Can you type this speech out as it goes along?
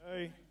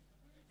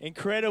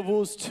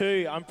Incredibles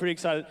 2. I'm pretty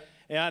excited.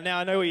 Now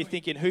I know what you're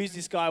thinking. Who's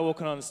this guy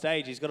walking on the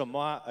stage? He's got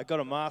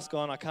a mask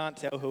on. I can't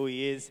tell who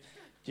he is.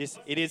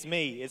 It is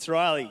me. It's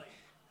Riley.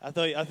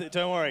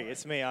 Don't worry.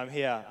 It's me. I'm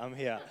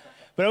here.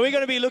 But are we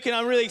going to be looking?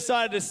 I'm really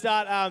excited to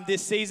start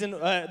this season,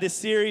 this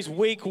series,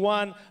 week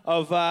 1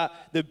 of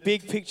the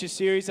Big Picture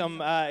series. I'm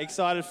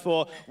excited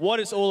for what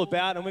it's all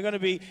about, and we're going to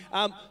be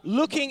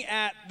looking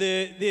at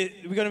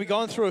we're going to be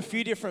going through a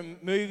few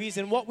different movies,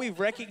 and what we've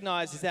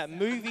recognized is that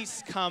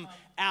movies come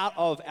out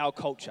of our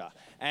culture.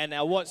 And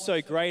what's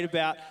so great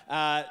about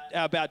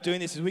doing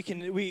this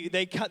is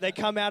they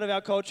come out of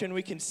our culture, and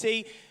we can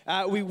see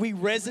we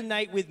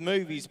resonate with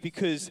movies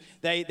because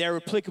they're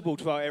applicable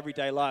to our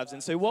everyday lives.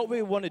 And so what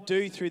we want to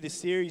do through this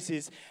series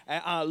is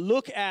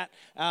look at.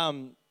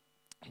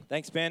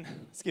 Thanks, Ben.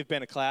 Let's give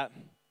Ben a clap.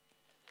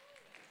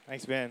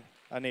 Thanks, Ben.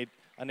 I need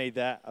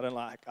that. I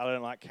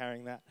don't like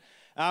carrying that.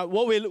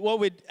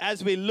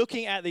 As we're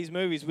looking at these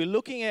movies, we're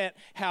looking at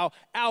how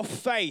our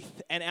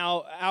faith and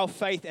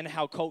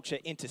how culture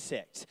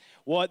intersect.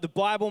 What the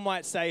Bible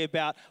might say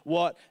about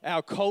what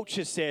our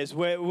culture says.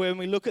 When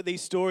we look at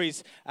these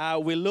stories,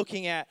 we're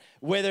looking at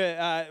whether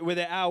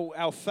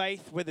our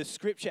faith, whether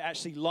Scripture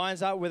actually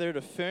lines up, whether it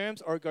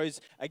affirms or it goes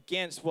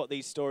against what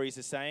these stories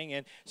are saying.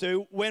 And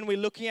so when we're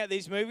looking at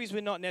these movies,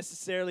 we're not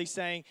necessarily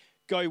saying,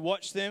 go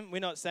watch them. We're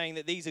not saying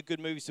that these are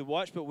good movies to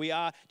watch, but we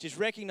are just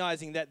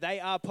recognizing that they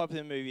are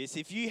popular movies.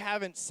 If you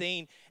haven't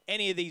seen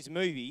any of these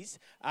movies,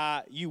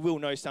 you will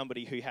know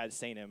somebody who has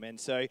seen them. And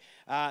so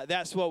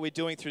that's what we're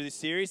doing through this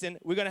series, and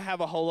we're going to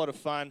have a whole lot of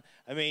fun.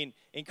 I mean,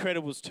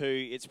 Incredibles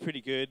 2, it's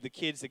pretty good. The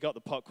kids, they got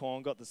the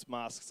popcorn, got the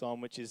masks on,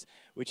 which is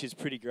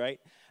pretty great.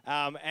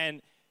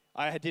 And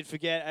I did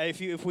forget,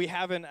 if we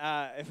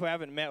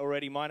haven't met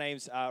already, my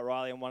name's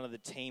Riley. I'm one of the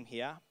team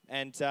here.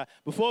 And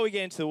before we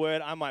get into the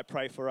word, I might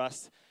pray for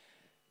us.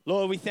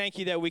 Lord, we thank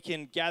you that we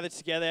can gather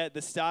together at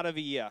the start of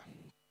a year.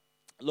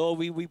 Lord,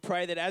 we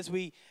pray that as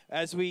we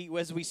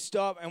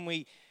stop and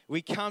we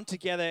come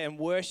together and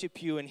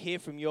worship you and hear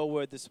from your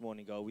word this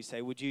morning, God, we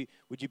say, would you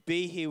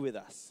be here with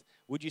us?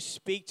 Would you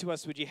speak to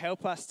us? Would you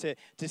help us to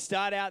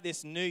start out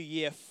this new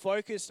year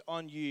focused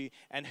on you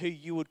and who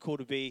you would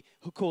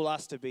call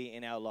us to be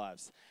in our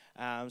lives?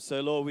 So,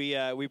 Lord,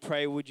 we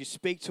pray, would you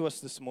speak to us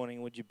this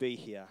morning? Would you be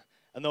here?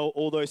 And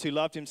all those who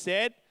loved him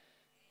said,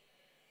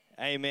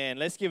 Amen.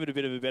 Let's give it a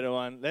bit of a better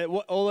one.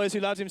 All those who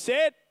loved him said,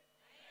 Amen.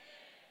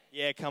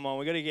 Yeah, come on.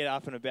 We've got to get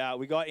up and about.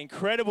 We got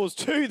Incredibles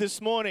 2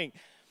 this morning.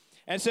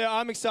 And so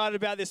I'm excited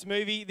about this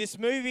movie. This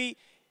movie,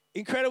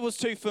 Incredibles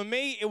 2, for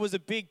me, it was a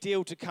big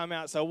deal to come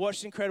out. So I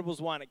watched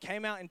Incredibles 1. It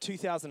came out in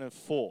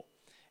 2004.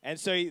 And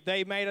so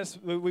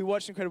we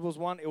watched Incredibles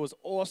 1. It was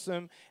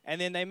awesome.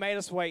 And then they made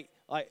us wait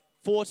like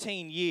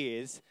 14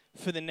 years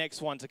for the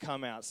next one to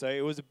come out. So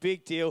it was a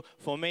big deal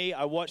for me.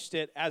 I watched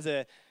it as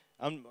a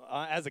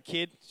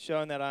kid,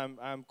 showing that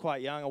I'm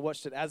quite young. I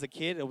watched it as a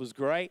kid. It was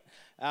great.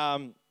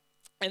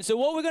 And so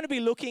what we're going to be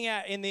looking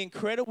at in the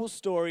Incredible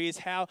story is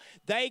how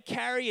they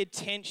carry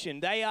attention.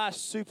 They have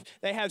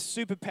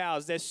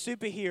superpowers. They're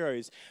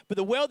superheroes. But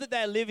the world that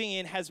they're living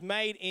in has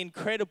made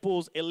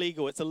Incredibles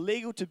illegal. It's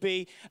illegal to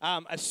be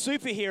a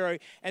superhero.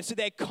 And so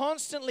they're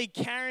constantly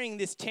carrying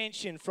this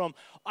tension from,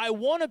 I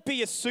want to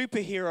be a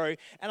superhero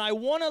and I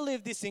want to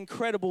live this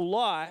incredible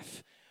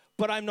life,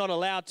 but I'm not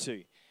allowed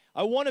to.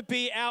 I want to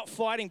be out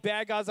fighting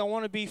bad guys. I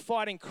want to be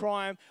fighting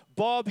crime.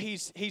 Bob,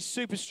 he's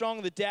super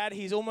strong. The dad,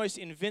 he's almost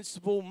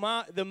invincible.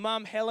 The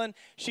mum, Helen,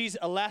 she's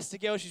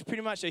Elastigirl. She's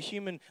pretty much a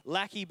human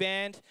lackey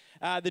band.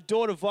 The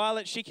daughter,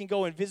 Violet, she can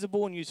go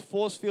invisible and use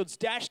force fields.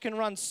 Dash can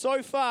run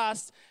so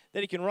fast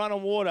that he can run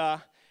on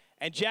water.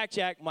 And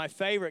Jack, my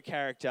favorite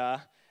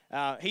character,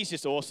 he's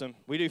just awesome.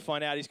 We do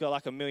find out he's got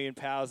like 1 million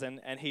powers,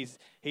 and he's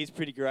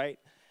pretty great.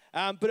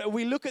 But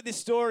we look at this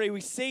story,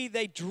 we see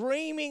they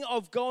dreaming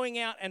of going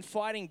out and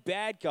fighting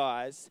bad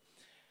guys.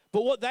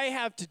 But what they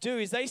have to do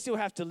is they still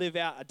have to live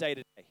out a day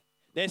to day.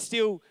 The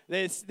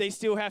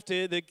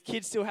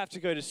kids still have to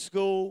go to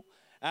school.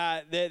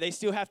 They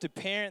still have to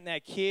parent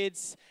their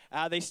kids.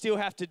 They still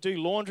have to do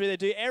laundry. They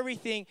do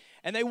everything.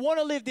 And they want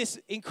to live this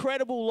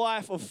incredible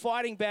life of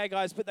fighting bad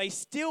guys, but they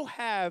still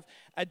have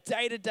a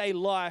day-to-day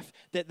life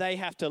that they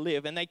have to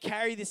live. And they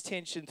carry this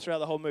tension throughout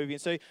the whole movie.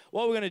 And so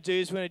what we're going to do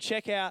is we're going to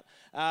check out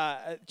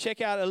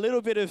a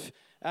little bit of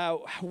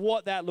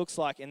what that looks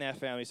like in their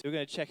family. So we're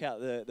going to check out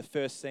the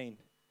first scene.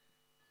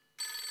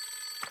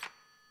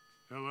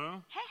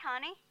 Hello? Hey,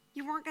 honey.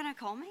 You weren't going to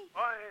call me?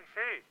 Oh,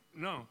 hey.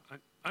 No,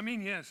 I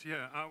mean, yes,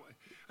 yeah.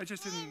 I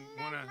just didn't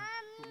want to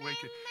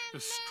wake you.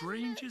 The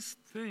strangest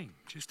thing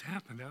just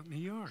happened out in the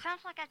yard.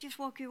 Sounds like I just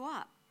woke you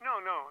up. No.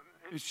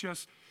 It's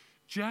just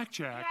Jack.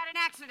 You had an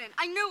accident.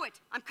 I knew it.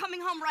 I'm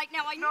coming home right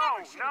now. I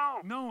never should.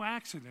 No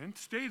accident.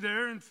 Stay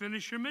there and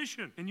finish your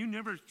mission. And you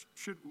never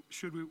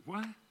should we,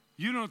 what?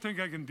 You don't think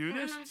I can do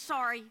this? I'm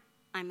sorry.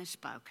 I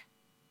misspoke.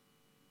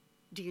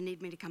 Do you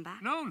need me to come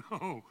back? No.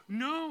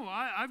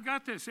 I've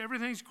got this.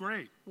 Everything's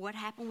great. What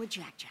happened with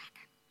Jack?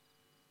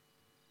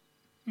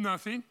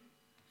 Nothing.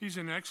 He's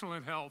in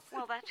excellent health.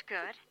 Well, that's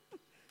good.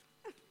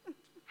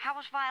 How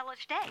was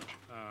Violet's date?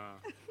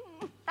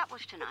 That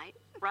was tonight,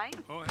 right?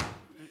 Oh,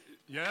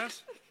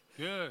 yes?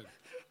 Good.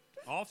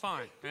 All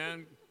fine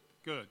and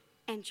good.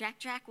 And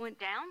Jack went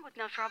down with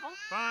no trouble?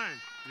 Fine.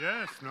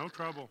 Yes, no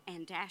trouble.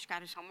 And Dash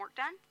got his homework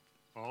done?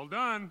 All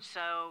done.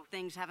 So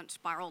things haven't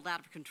spiraled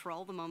out of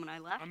control the moment I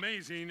left?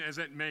 Amazing as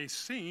it may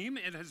seem,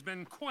 it has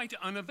been quite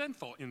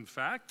uneventful, in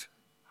fact.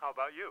 How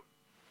about you?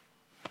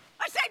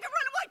 I saved a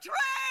runaway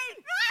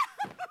train!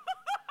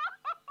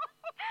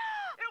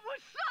 It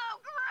was so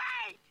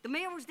great! The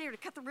mayor was there to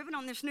cut the ribbon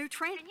on this new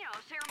train. And,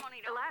 a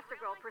ceremony to...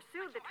 Elastigirl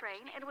pursued the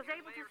train and was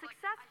able to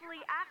successfully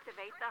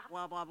activate the...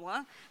 Blah, blah,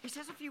 blah. He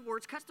says a few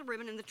words, cuts the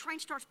ribbon, and the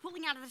train starts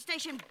pulling out of the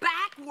station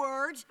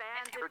backwards.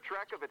 Her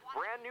track of its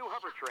brand new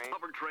hover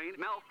train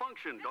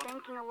malfunctioned.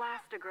 Thanking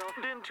Elastigirl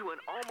Into an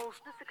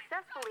almost to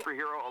successfully...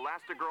 superhero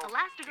Elastigirl.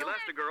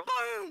 Elastigirl.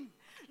 Boom!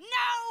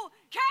 No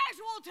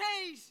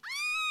casualties!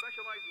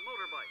 Specialized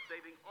motorbike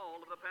saving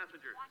all of the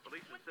passengers.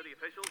 Police and city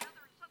officials.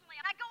 Suddenly,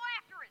 I go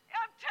after it.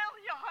 I'm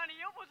telling you, honey,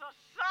 it was a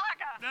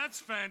saga. That's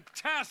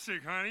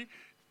fantastic, honey.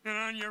 And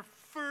on your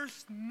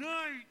first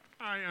night,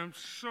 I am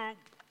so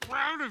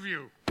proud of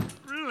you.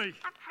 Really.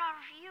 I'm proud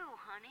of you,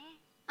 honey.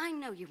 I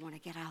know you want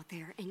to get out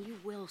there, and you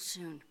will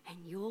soon. And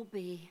you'll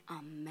be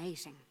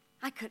amazing.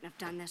 I couldn't have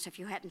done this if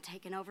you hadn't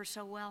taken over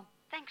so well.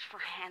 Thanks for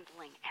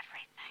handling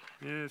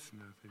everything. Yes,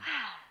 nothing.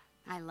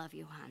 I love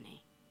you,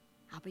 honey.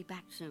 I'll be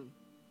back soon.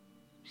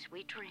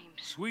 Sweet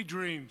dreams. Sweet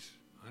dreams,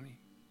 honey.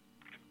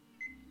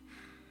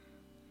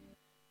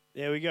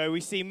 There we go. We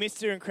see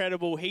Mr.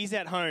 Incredible. He's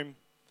at home.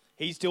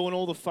 He's doing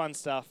all the fun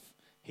stuff.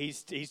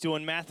 He's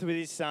doing math with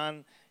his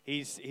son.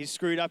 He's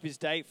screwed up his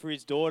date for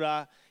his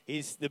daughter.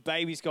 The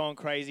baby's gone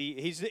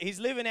crazy. He's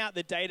living out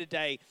the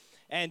day-to-day.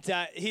 And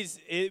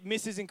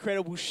Mrs.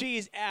 Incredible, she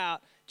is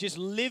out just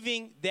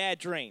living their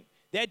dream.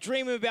 They're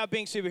dreaming about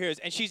being superheroes,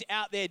 and she's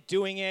out there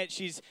doing it.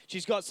 She's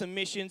got some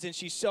missions, and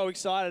she's so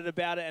excited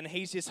about it, and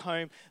he's just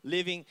home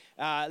living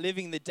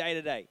the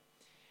day-to-day.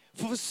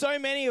 For so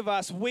many of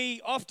us,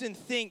 we often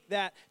think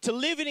that to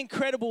live an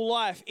incredible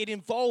life, it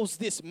involves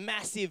this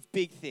massive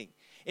big thing.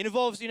 It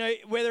involves,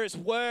 whether it's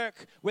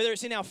work, whether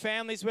it's in our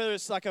families, whether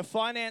it's like a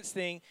finance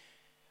thing.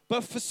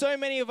 But for so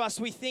many of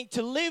us, we think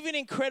to live an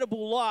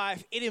incredible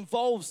life, it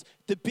involves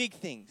the big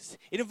things.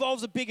 It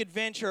involves a big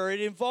adventure, or it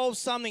involves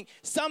something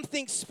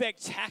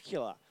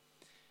spectacular.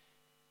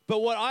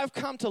 But what I've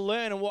come to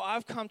learn and what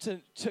I've come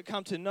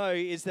to know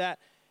is that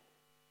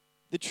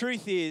the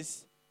truth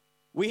is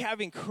we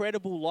have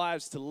incredible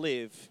lives to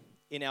live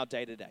in our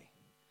day-to-day.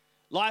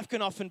 Life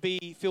can often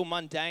feel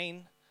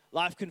mundane.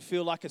 Life can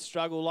feel like a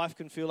struggle. Life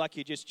can feel like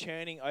you're just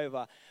churning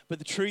over. But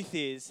the truth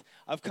is,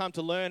 I've come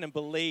to learn and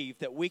believe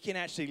that we can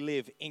actually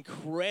live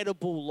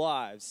incredible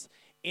lives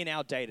in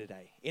our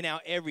day-to-day, in our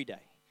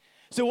everyday.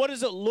 So what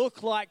does it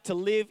look like to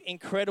live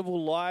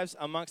incredible lives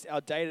amongst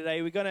our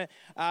day-to-day? We're going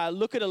to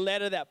look at a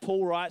letter that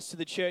Paul writes to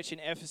the church in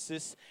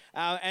Ephesus.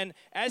 And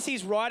as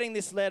he's writing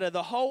this letter,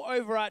 the whole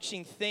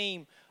overarching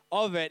theme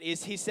of it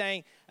is he's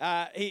saying,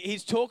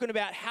 he's talking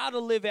about how to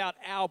live out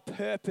our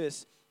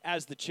purpose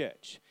as the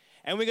church.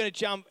 And we're going to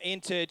jump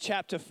into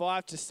chapter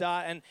 5 to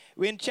start. And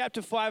in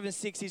chapter 5 and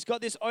 6, he's got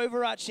this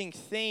overarching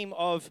theme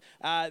of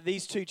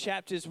these two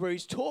chapters where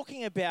he's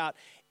talking about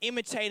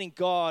imitating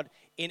God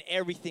in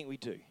everything we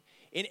do.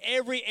 In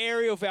every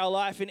area of our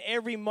life, in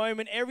every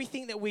moment,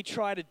 everything that we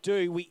try to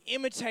do, we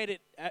imitate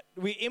it,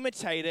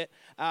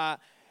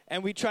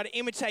 and we try to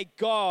imitate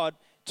God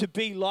to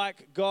be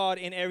like God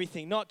in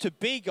everything. Not to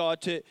be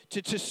God, to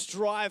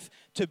strive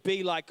to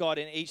be like God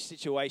in each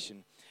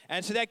situation.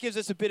 And so that gives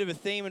us a bit of a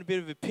theme and a bit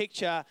of a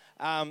picture.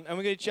 And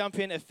we're going to jump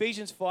in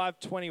Ephesians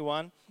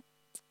 5:21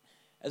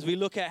 as we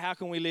look at how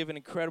can we live an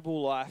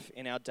incredible life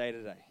in our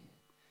day-to-day.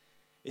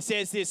 It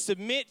says this: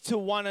 submit to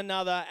one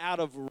another out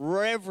of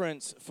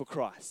reverence for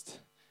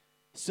Christ.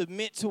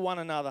 Submit to one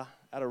another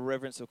out of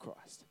reverence of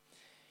Christ.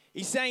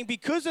 He's saying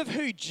because of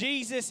who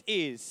Jesus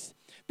is,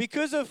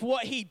 because of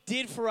what he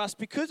did for us,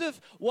 because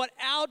of what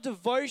our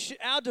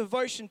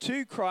devotion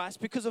to Christ,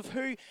 because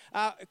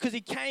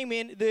he came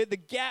in, the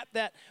gap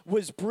that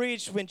was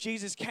bridged when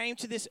Jesus came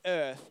to this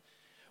earth,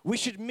 we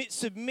should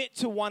submit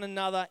to one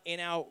another in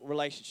our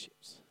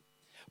relationships.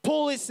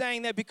 Paul is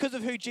saying that because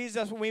of who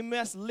Jesus is, we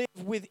must live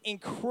with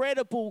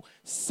incredible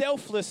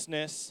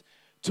selflessness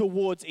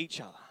towards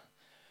each other.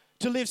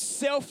 To live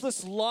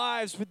selfless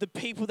lives with the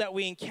people that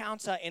we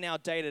encounter in our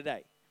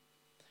day-to-day.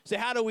 So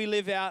how do we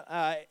live out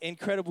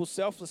incredible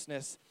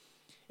selflessness?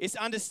 It's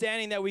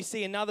understanding that we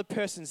see another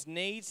person's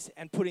needs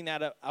and putting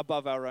that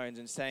above our own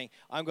and saying,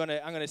 I'm going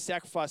to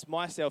sacrifice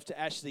myself to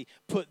actually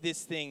put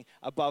this thing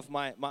above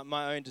my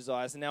own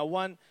desires. And now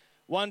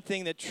one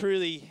thing that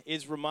truly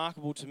is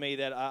remarkable to me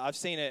that I've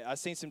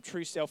seen some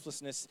true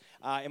selflessness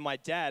in my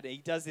dad. He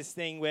does this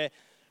thing where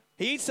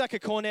he eats like a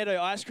Cornetto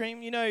ice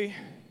cream,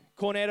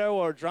 Cornetto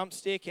or a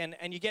drumstick,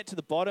 and you get to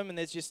the bottom and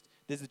there's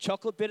the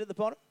chocolate bit at the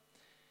bottom.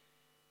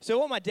 So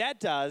what my dad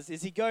does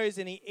is he goes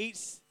and he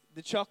eats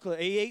the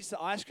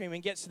ice cream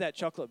and gets to that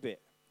chocolate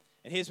bit.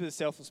 And here's where the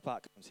selfless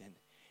part comes in.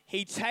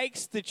 He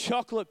takes the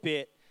chocolate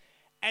bit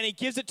and he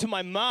gives it to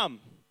my mum.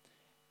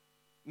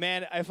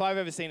 Man, if I've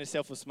ever seen a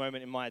selfless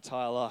moment in my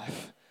entire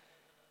life,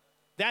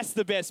 that's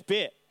the best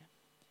bit.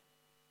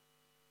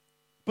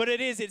 But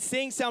it's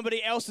seeing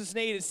somebody else's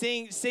need. It's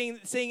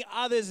seeing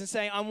others and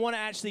saying, I want to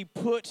actually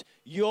put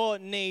your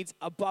needs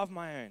above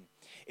my own.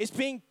 It's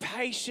being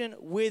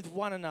patient with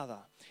one another.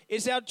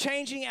 It's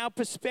changing our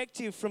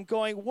perspective from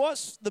going,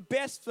 what's the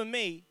best for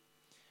me?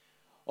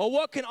 Or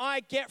what can I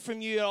get from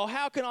you? Or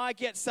how can I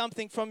get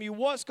something from you?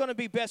 What's going to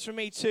be best for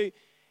me to,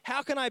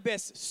 how can I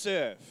best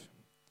serve?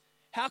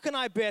 How can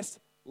I best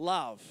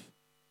love?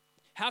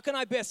 How can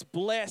I best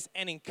bless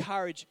and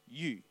encourage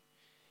you?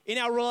 In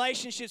our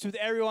relationships with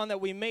everyone that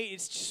we meet,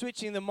 it's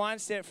switching the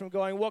mindset from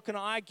going, what can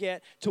I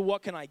get, to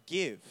what can I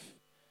give?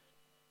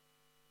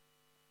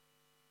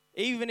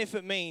 Even if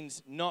it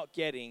means not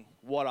getting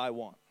what I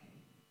want.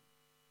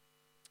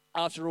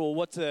 After all,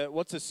 what's a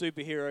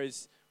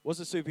superhero's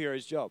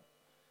job?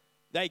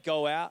 They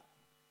go out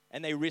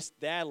and they risk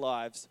their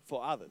lives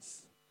for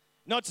others.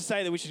 Not to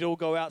say that we should all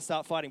go out and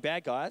start fighting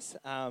bad guys,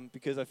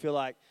 because I feel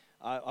like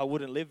I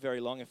wouldn't live very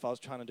long if I was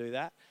trying to do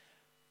that.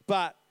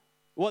 But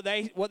what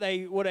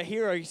a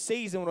hero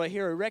sees and what a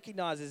hero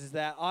recognizes is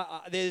that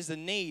there's a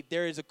need,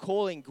 there is a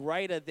calling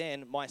greater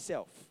than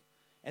myself.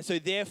 And so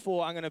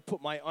therefore, I'm going to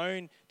put my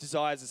own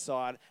desires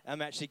aside.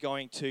 I'm actually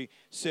going to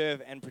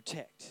serve and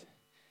protect.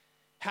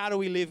 How do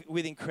we live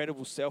with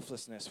incredible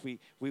selflessness? We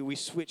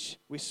switch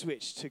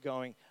to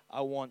going, I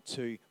want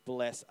to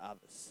bless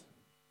others.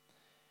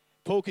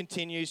 Paul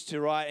continues to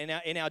write,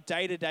 in our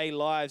day-to-day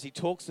lives, he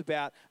talks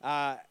about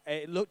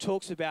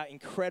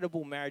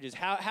incredible marriages.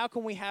 How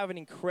can we have an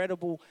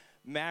incredible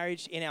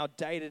marriage in our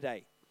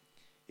day-to-day?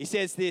 He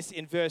says this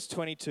in verse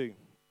 22.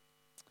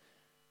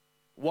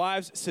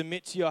 Wives,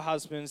 submit to your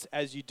husbands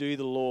as you do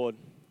the Lord.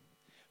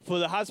 For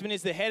the husband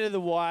is the head of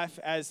the wife,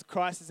 as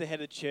Christ is the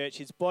head of the church,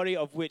 his body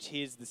of which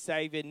he is the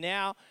Savior.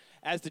 Now,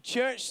 as the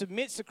church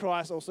submits to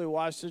Christ, also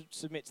wives should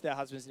submit to their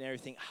husbands in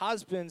everything.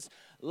 Husbands,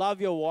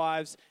 love your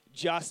wives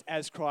just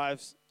as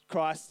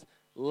Christ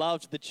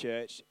loved the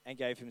church and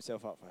gave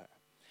himself up for her.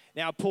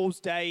 Now, Paul's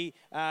day,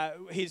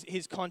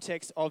 his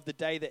context of the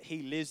day that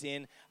he lives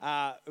in,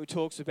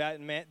 talks about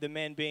the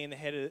men being the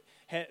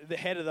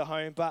head of the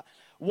home. But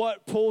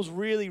what Paul's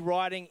really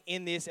writing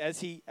in this,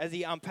 as he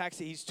unpacks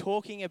it, he's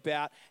talking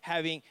about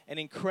having an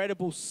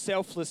incredible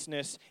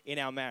selflessness in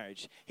our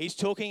marriage. He's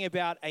talking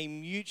about a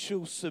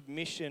mutual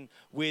submission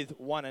with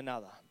one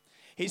another.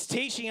 He's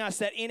teaching us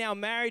that in our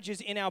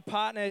marriages, in our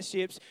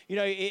partnerships,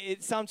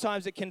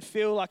 sometimes it can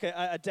feel like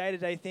a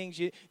day-to-day thing.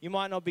 You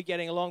might not be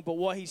getting along, but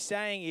what he's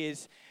saying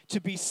is to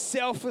be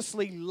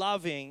selflessly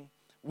loving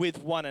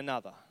with one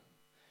another.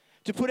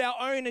 To put our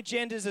own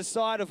agendas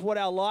aside of what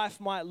our life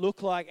might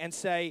look like and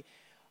say,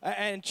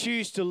 and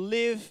choose to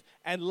live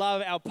and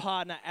love our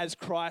partner as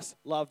Christ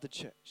loved the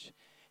church.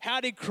 How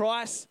did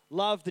Christ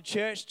love the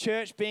church?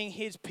 Church being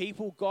his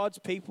people, God's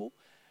people.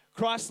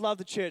 Christ loved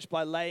the church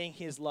by laying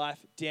his life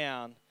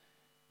down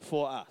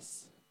for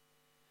us.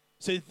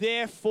 So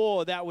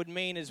therefore, that would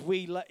mean if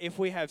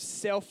we have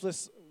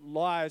selfless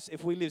lives,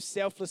 if we live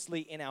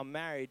selflessly in our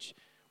marriage,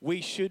 we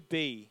should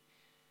be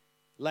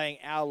laying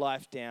our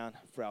life down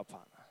for our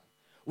partner.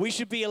 We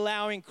should be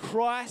allowing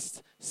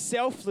Christ's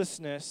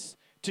selflessness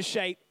to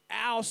shape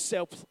our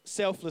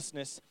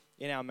selflessness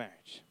in our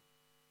marriage.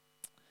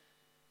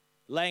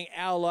 Laying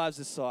our lives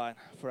aside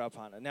for our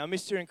partner. Now,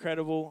 Mr.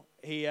 Incredible,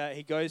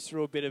 he goes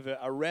through a bit of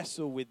a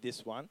wrestle with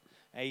this one.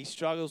 And he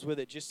struggles with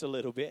it just a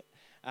little bit.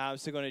 So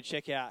we're going to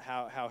check out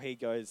how he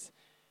goes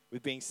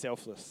with being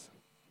selfless.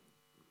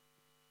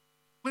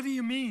 What do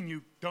you mean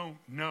you don't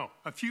know?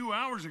 A few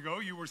hours ago,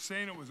 you were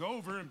saying it was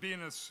over and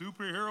being a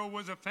superhero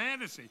was a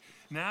fantasy.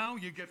 Now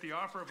you get the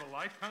offer of a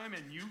lifetime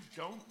and you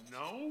don't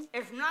know?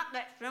 It's not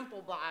that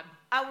simple, Bob.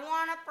 I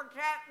want to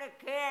protect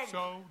the kids.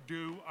 So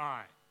do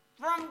I.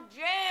 From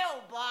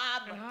jail,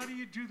 Bob. And how do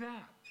you do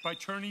that? By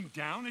turning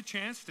down a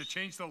chance to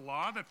change the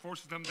law that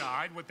forces them to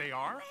hide what they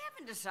are? They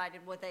haven't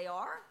decided what they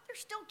are. They're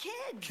still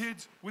kids.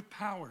 Kids with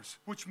powers,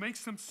 which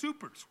makes them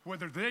supers,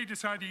 whether they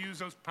decide to use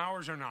those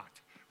powers or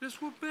not. This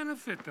will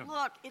benefit them.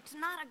 Look, it's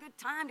not a good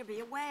time to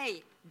be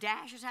away.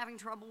 Dash is having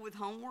trouble with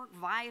homework.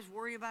 Vi is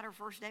worried about her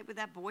first date with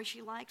that boy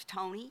she likes,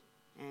 Tony.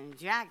 And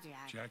Jack.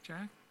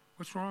 Jack?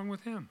 What's wrong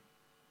with him?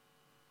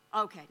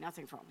 Okay,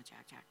 nothing's wrong with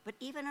Jack. But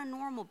even a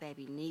normal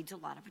baby needs a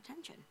lot of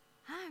attention.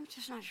 I'm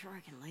just not sure I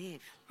can leave.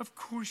 Of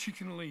course you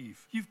can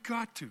leave. You've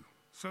got to.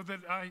 So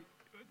that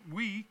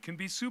we can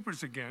be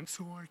supers again,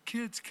 so our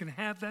kids can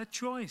have that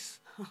choice.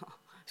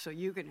 So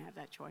you can have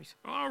that choice.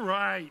 All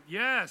right,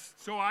 yes,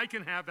 so I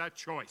can have that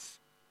choice.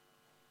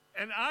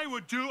 And I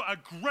would do a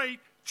great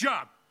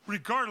job,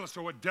 regardless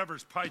of what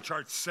Devers pie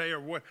charts say or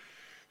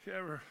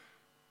whatever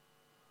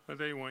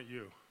they want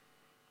you.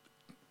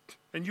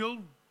 And you'll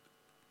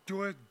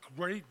do a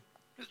great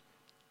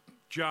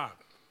job,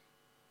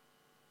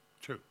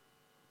 too.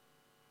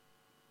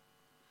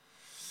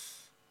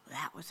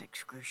 That was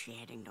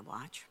excruciating to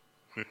watch.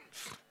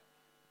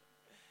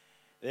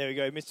 There we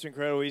go, Mr.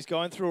 Incredible. He's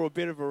going through a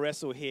bit of a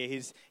wrestle here.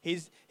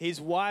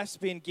 His wife's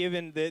been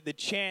given the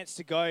chance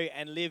to go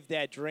and live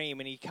their dream,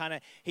 and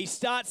he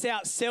starts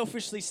out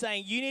selfishly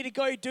saying, "You need to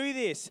go do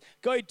this,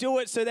 go do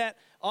it, so that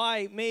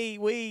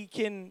we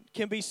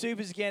can be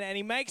supers again." And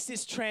he makes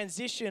this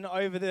transition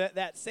over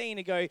that scene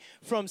to go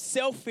from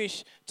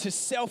selfish to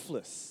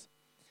selfless.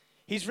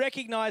 He's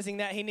recognizing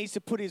that he needs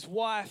to put his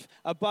wife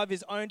above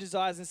his own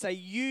desires and say,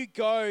 "You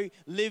go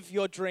live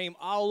your dream.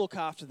 I'll look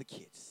after the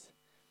kids."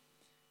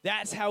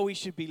 That's how we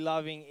should be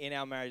loving in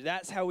our marriage.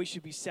 That's how we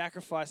should be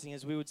sacrificing,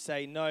 as we would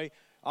say, "No,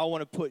 I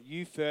want to put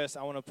you first.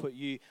 I want to put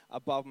you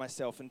above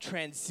myself," and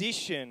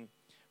transition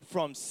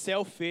from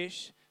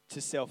selfish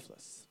to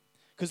selfless.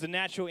 Because the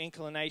natural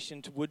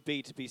inclination would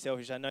be to be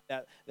selfish. I know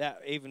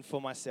that even for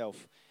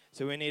myself.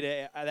 So we need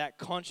that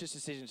conscious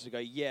decision to go,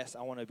 yes,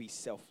 I want to be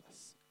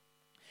selfless.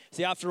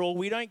 See, after all,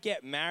 we don't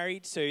get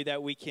married so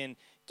that we can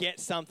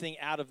get something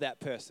out of that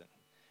person.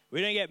 We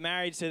don't get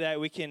married so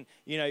that we can,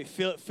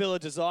 fill a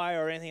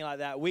desire or anything like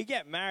that. We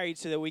get married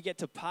so that we get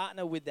to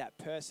partner with that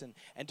person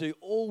and do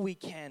all we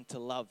can to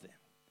love them.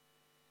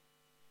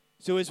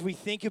 So as we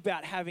think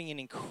about having an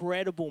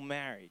incredible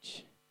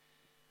marriage,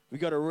 we've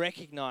got to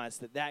recognize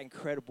that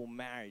incredible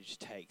marriage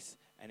takes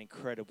an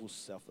incredible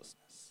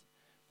selflessness.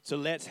 So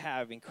let's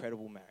have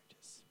incredible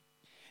marriages.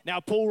 Now,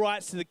 Paul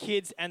writes to the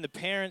kids and the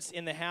parents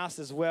in the house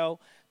as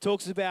well.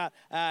 Talks about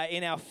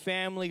in our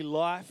family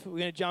life. We're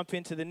going to jump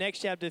into the next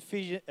chapter,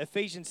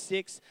 Ephesians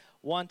 6,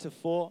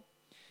 1-4.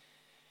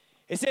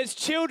 It says,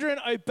 "Children,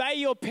 obey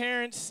your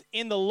parents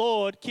in the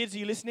Lord." Kids, are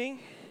you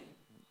listening?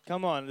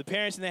 Come on. The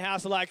parents in the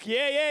house are like,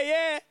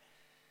 yeah.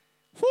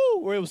 Whew,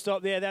 we'll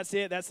stop there. That's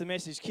it. That's the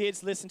message.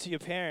 Kids, listen to your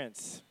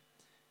parents.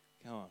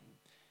 Come on.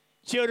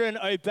 "Children,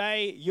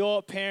 obey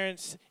your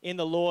parents in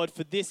the Lord,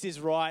 for this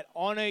is right.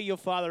 Honor your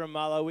father and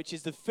mother, which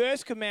is the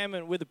first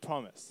commandment with a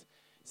promise,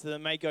 so that it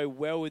may go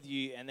well with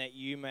you and that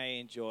you may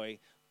enjoy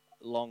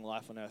long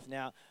life on earth."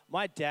 Now,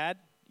 my dad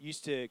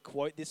used to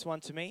quote this one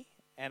to me,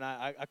 and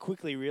I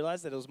quickly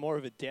realized that it was more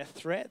of a death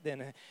threat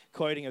than a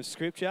quoting of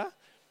scripture.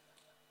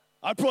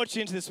 "I brought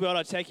you into this world,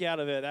 I'll take you out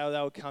of it."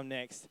 That would come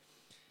next.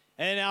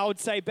 And I would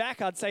say back,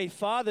 I'd say,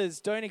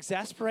 "Fathers, don't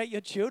exasperate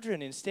your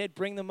children. Instead,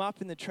 bring them up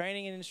in the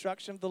training and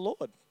instruction of the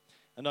Lord."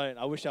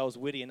 I wish I was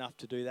witty enough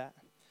to do that.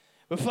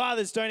 But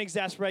fathers, don't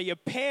exasperate your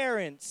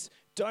parents.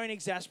 Don't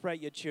exasperate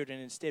your children.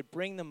 Instead,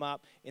 bring them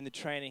up in the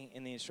training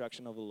and the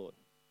instruction of the Lord.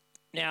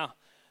 Now,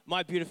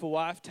 my beautiful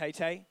wife,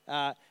 Tay,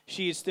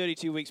 she is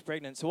 32 weeks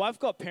pregnant, so I've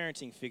got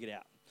parenting figured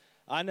out.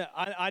 I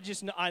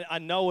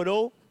know it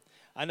all.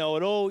 I know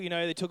it all.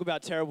 They talk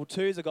about terrible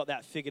twos. I got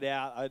that figured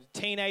out.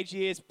 Teenage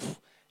years,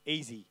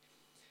 easy.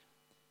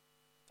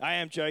 I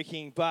am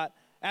joking, but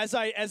as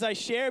I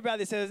share about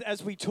this,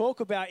 as we talk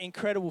about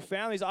incredible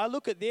families, I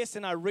look at this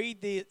and I read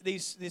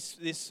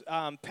this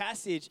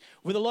passage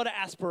with a lot of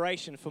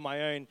aspiration for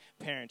my own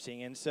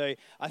parenting. And so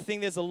I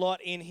think there's a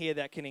lot in here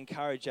that can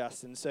encourage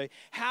us. And so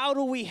how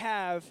do we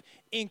have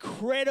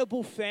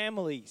incredible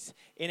families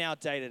in our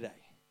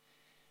day-to-day?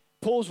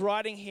 Paul's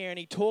writing here and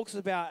he talks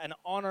about an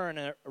honor and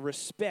a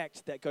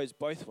respect that goes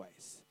both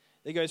ways.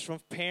 That goes from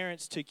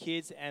parents to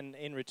kids and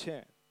in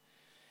return.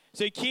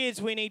 So kids,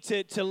 we need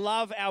to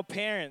love our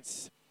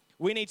parents.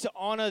 We need to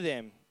honor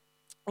them.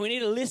 We need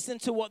to listen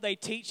to what they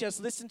teach us,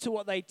 listen to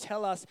what they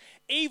tell us,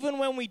 even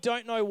when we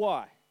don't know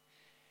why.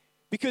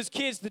 Because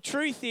kids, the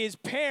truth is,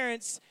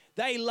 parents,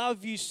 they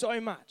love you so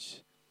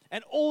much.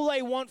 And all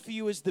they want for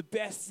you is the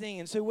best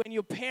thing. And so when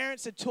your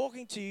parents are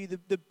talking to you,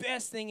 the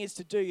best thing is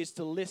to do is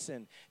to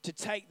listen, to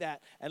take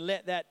that and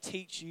let that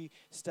teach you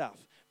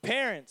stuff.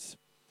 Parents,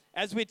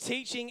 as we're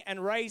teaching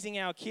and raising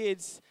our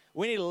kids,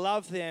 we need to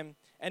love them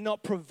and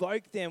not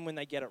provoke them when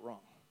they get it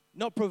wrong.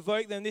 Not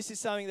provoke them. This is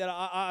something that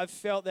I've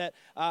felt that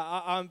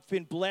I've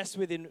been blessed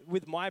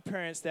with my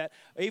parents, that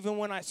even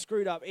when I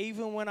screwed up,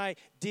 even when I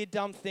did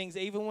dumb things,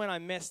 even when I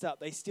messed up,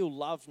 they still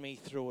loved me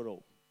through it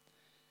all.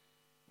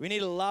 We need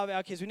to love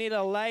our kids. We need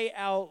to lay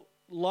our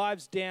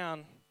lives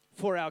down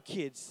for our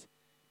kids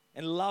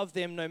and love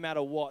them no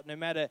matter what, no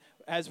matter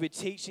as we're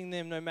teaching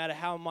them, no matter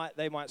how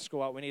they might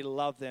screw up. We need to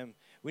love them.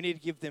 We need to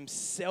give them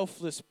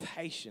selfless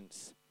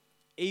patience,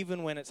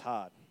 even when it's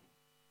hard.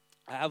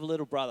 I have a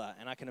little brother,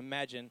 and I can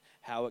imagine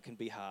how it can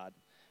be hard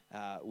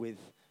with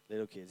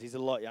little kids. He's a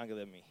lot younger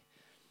than me.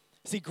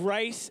 See,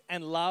 grace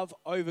and love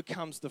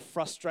overcomes the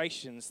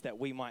frustrations that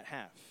we might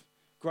have.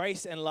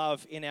 Grace and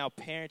love in our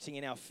parenting,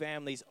 in our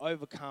families,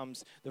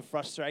 overcomes the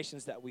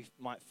frustrations that we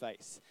might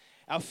face.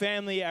 Our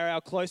family are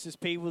our closest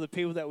people, the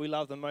people that we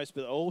love the most,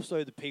 but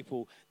also the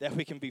people that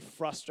we can be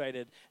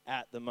frustrated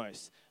at the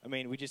most. I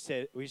mean, we just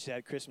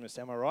had Christmas,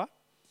 am I right?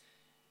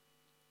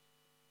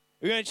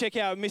 We're going to check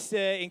out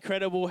Mr.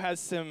 Incredible has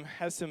some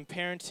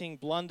parenting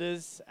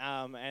blunders,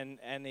 and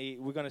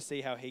we're going to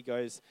see how he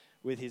goes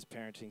with his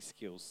parenting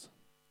skills.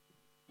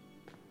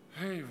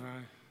 Hey,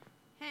 Vi.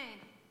 Hey.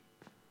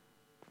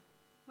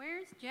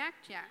 Where's Jack?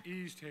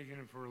 He's taking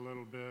it for a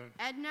little bit.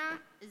 Edna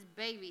is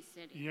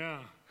babysitting. Yeah.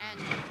 And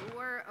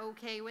we're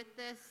okay with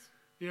this?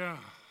 Yeah.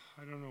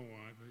 I don't know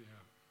why,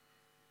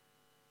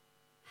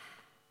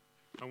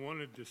 but I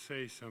wanted to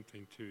say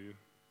something to you.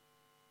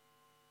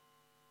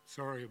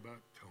 Sorry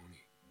about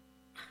Tony.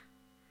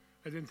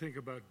 I didn't think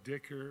about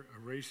Dicker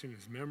erasing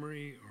his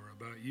memory or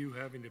about you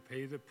having to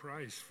pay the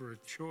price for a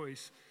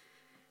choice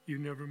you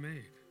never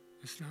made.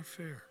 It's not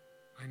fair.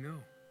 I know.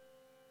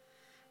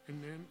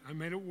 And then I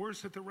made it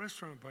worse at the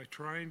restaurant by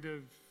trying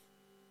to...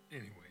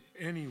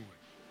 Anyway,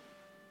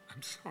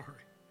 I'm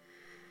sorry.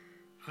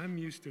 I'm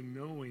used to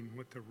knowing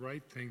what the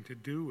right thing to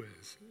do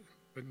is,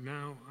 but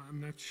now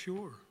I'm not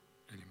sure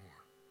anymore.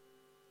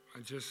 I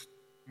just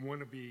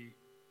want to be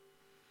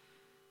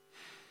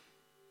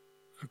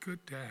a good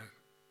dad.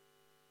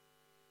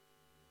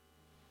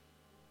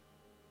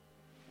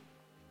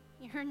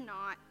 You're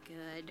not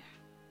good.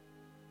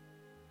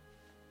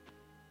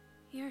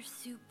 You're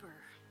super.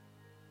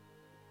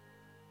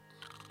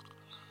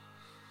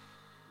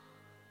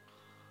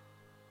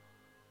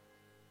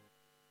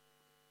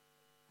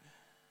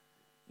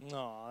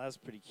 Oh, that's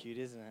pretty cute,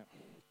 isn't it?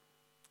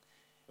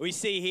 We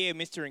see here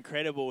Mr.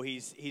 Incredible,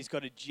 he's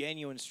got a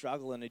genuine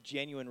struggle and a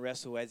genuine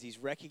wrestle as he's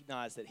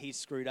recognized that he's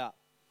screwed up.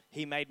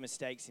 He made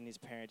mistakes in his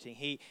parenting.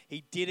 He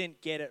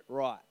didn't get it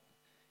right.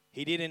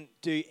 He didn't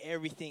do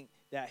everything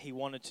that he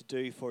wanted to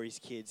do for his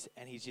kids,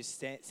 and he's just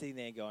sitting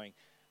there going,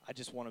 I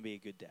just want to be a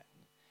good dad.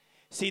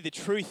 See, the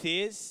truth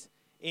is,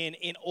 in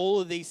all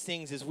of these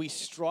things, as we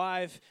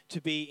strive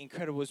to be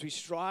incredible, as we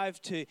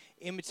strive to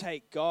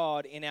imitate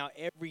God in our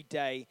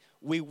everyday,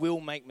 we will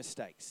make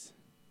mistakes.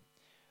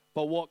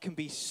 But what can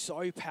be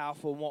so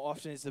powerful, and what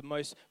often is the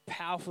most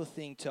powerful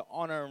thing to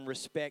honor and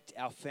respect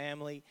our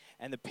family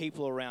and the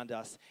people around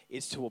us,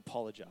 is to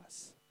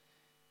apologize.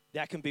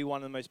 That can be one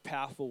of the most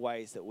powerful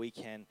ways that we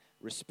can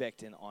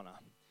respect and honor.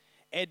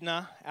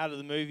 Edna, out of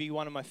the movie,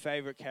 one of my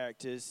favorite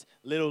characters,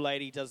 little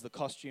lady, does the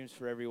costumes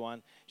for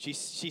everyone. She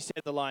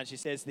said the line, she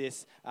says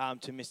this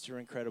to Mr.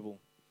 Incredible.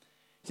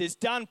 She says,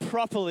 done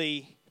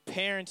properly,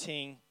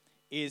 parenting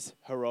is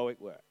heroic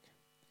work.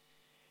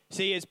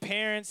 See, as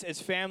parents,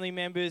 as family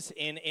members,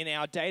 in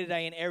our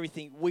day-to-day and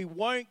everything, we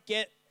won't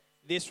get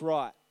this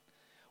right.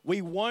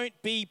 We won't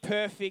be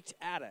perfect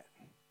at it.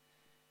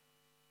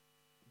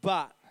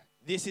 But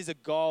this is a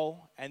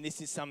goal, and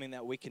this is something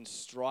that we can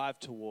strive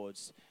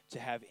towards, to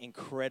have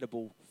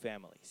incredible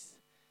families.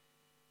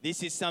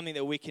 This is something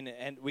that we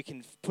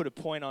can put a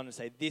point on and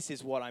say, this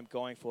is what I'm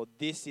going for.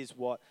 This is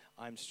what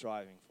I'm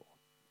striving for.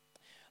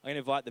 I'm going to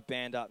invite the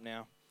band up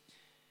now.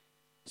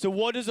 So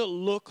what does it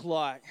look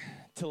like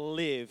to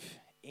live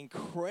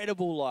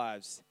incredible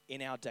lives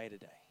in our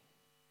day-to-day?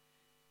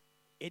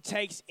 It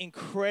takes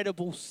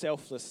incredible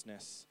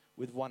selflessness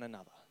with one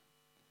another.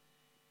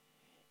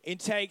 It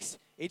takes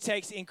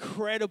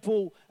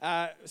incredible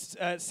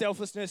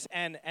selflessness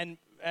and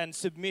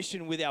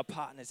submission with our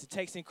partners. It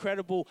takes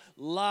incredible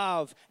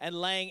love and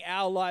laying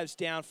our lives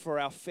down for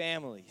our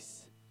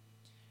families.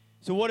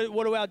 So what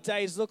do our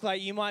days look like?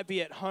 You might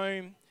be at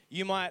home.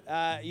 You might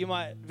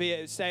be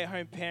a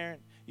stay-at-home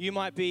parent. You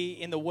might be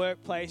in the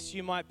workplace.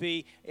 You might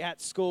be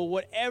at school.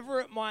 Whatever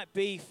it might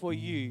be for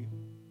you,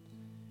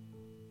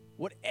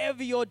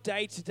 whatever your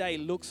day-to-day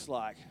looks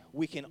like,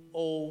 we can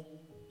all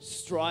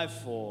strive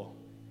for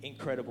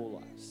incredible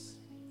lives.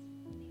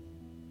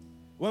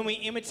 When we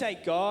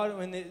imitate God,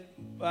 when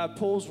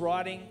Paul's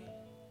writing,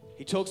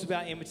 he talks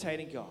about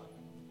imitating God.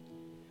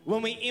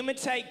 When we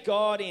imitate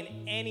God in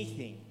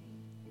anything,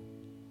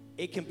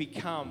 it can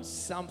become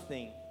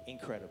something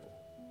incredible.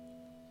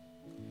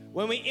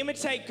 When we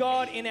imitate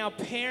God in our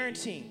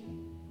parenting,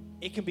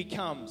 it can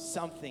become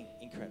something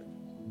incredible.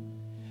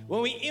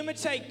 When we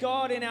imitate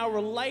God in our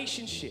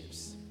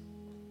relationships,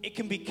 it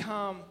can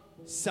become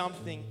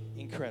something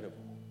incredible.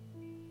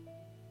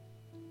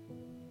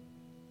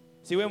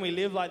 See, when we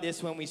live like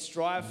this, when we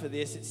strive for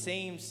this,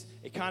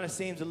 it kind of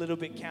seems a little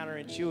bit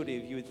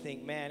counterintuitive. You would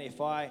think, man,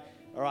 if right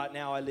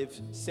now I live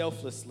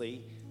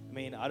selflessly,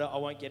 I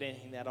won't get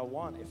anything that I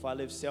want. If I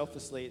live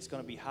selflessly, it's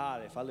going to be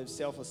hard. If I live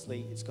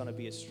selflessly, it's going to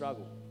be a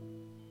struggle.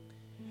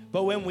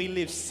 But when we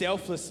live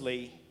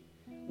selflessly,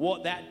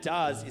 what that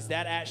does is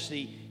that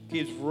actually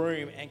gives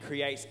room and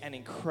creates an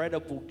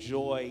incredible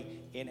joy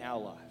in our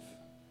life.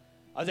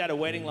 I was at a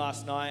wedding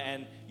last night,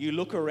 and you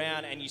look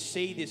around and you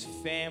see this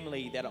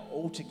family that are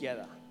all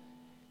together,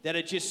 that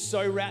are just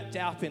so wrapped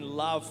up in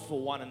love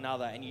for one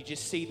another, and you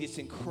just see this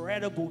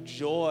incredible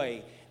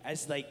joy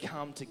as they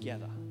come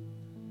together.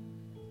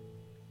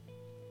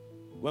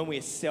 When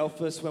we're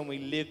selfless, when we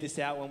live this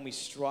out, when we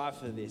strive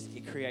for this,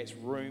 it creates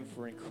room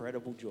for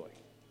incredible joy.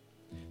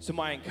 So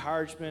my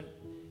encouragement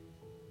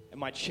and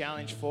my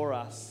challenge for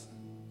us,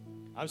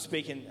 I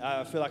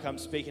feel like I'm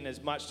speaking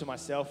as much to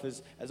myself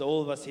as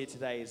all of us here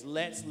today, is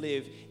let's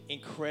live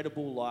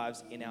incredible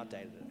lives in our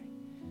day-to-day.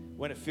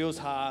 When it feels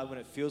hard, when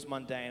it feels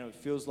mundane, when it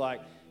feels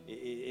like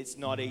it's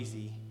not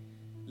easy,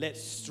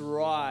 let's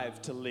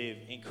strive to live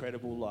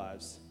incredible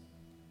lives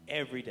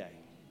every day.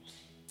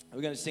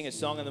 We're going to sing a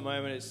song in the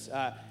moment. It's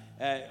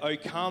 "Oh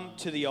Come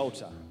to the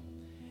Altar."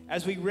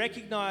 As we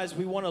recognize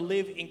we want to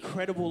live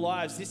incredible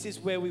lives, this is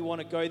where we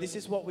want to go. This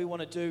is what we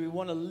want to do. We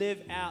want to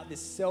live out this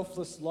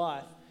selfless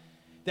life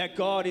that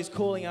God is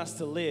calling us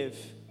to live.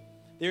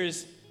 There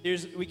is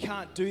We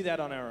can't do that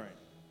on our own.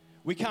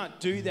 We can't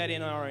do that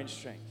in our own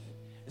strength.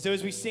 And so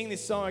as we sing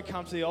this song and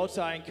come to the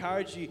altar, I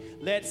encourage you,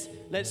 let's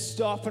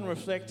stop and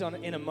reflect on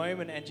it in a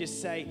moment and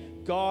just say,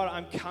 God,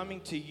 I'm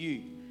coming to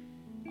you.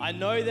 I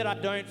know that I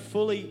don't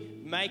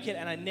fully make it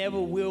and I never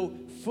will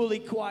fully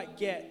quite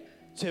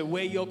get to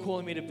where you're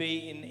calling me to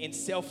be in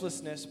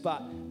selflessness,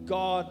 but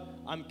God,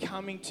 I'm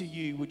coming to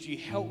you. Would you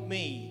help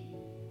me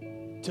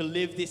to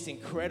live this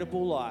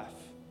incredible life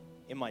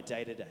in my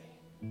day-to-day?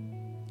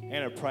 I'm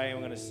going to pray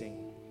and we're going to sing.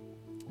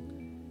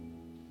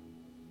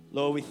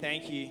 Lord, we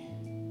thank you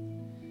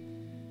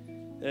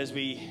that as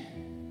we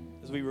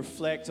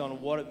reflect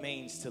on what it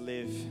means to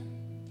live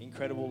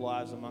incredible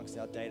lives amongst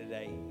our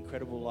day-to-day,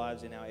 incredible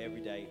lives in our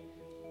everyday,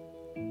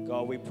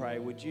 God, we pray,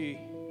 would you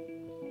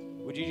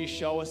just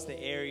show us the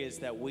areas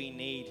that we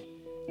need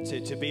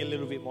to be a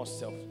little bit more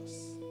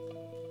selfless?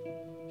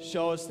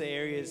 Show us the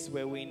areas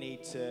where we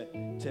need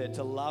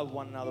to love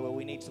one another, where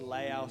we need to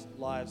lay our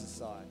lives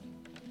aside,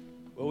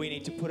 where we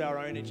need to put our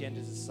own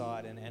agendas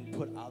aside and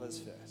put others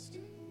first.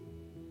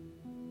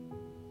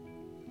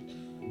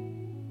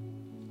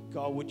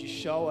 God, would you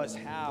show us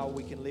how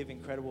we can live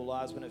incredible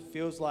lives when it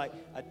feels like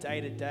a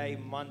day-to-day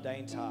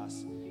mundane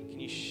task? Can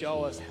you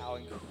show us how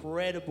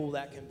incredible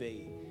that can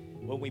be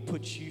when we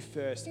put you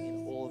first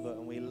in all of it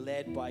and we're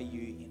led by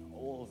you in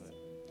all of it?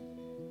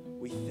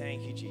 We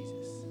thank you,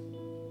 Jesus.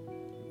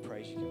 We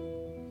praise you,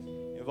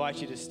 God. I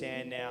invite you to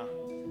stand now.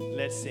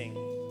 Let's sing.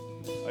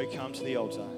 Oh, come to the altar.